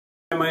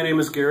name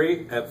is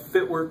Gary at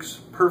FitWorks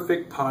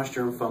Perfect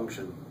Posture and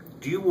Function.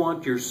 Do you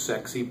want your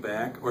sexy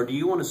back, or do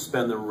you want to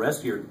spend the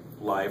rest of your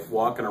life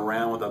walking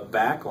around with a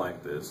back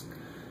like this?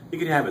 You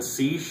can have a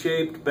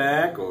C-shaped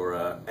back or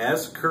a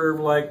S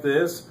curve like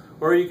this,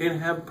 or you can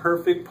have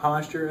perfect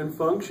posture and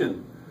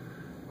function.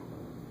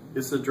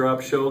 This is a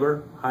drop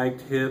shoulder,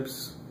 hiked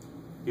hips.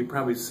 You've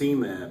probably seen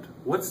that.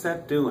 What's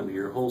that doing to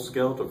your whole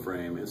skeletal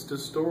frame? It's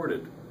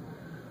distorted.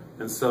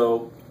 And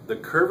so the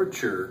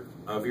curvature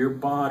of your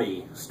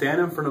body,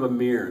 stand in front of a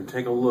mirror and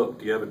take a look.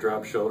 Do you have a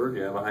drop shoulder? Do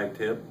you have a hiked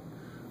hip?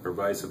 Or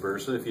vice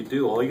versa? If you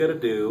do, all you got to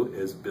do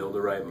is build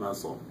the right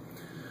muscle.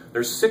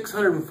 There's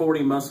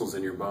 640 muscles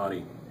in your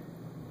body.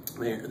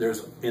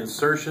 There's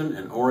insertion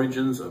and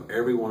origins of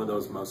every one of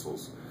those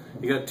muscles.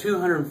 You got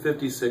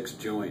 256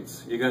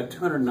 joints. You got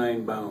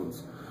 209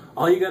 bones.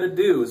 All you got to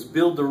do is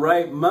build the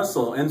right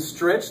muscle and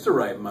stretch the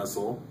right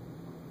muscle,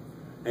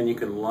 and you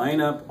can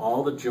line up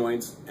all the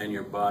joints and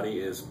your body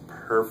is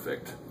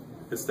perfect.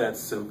 It's that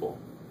simple.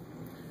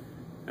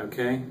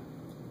 Okay?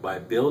 By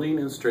building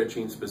and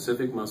stretching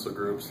specific muscle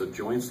groups, the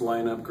joints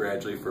line up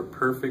gradually for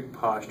perfect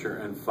posture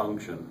and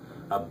function.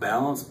 A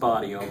balanced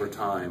body over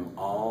time,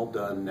 all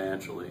done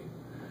naturally.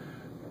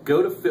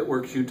 Go to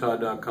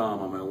fitworksutah.com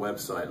on my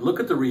website. Look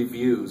at the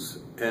reviews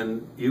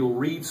and you'll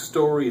read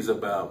stories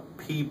about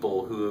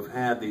people who have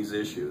had these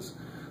issues.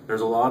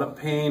 There's a lot of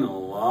pain, a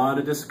lot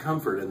of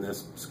discomfort in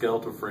this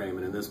skeletal frame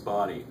and in this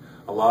body.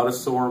 A lot of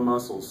sore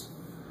muscles.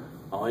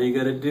 All you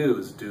got to do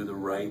is do the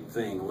right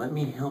thing. Let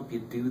me help you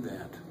do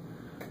that.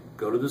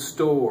 Go to the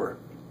store,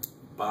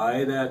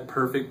 buy that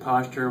Perfect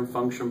Posture and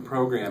Function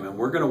program, and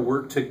we're going to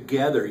work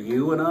together,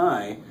 you and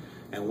I,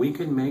 and we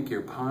can make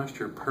your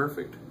posture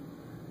perfect.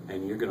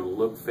 And you're going to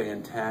look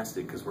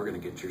fantastic because we're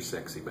going to get your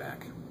sexy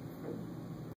back.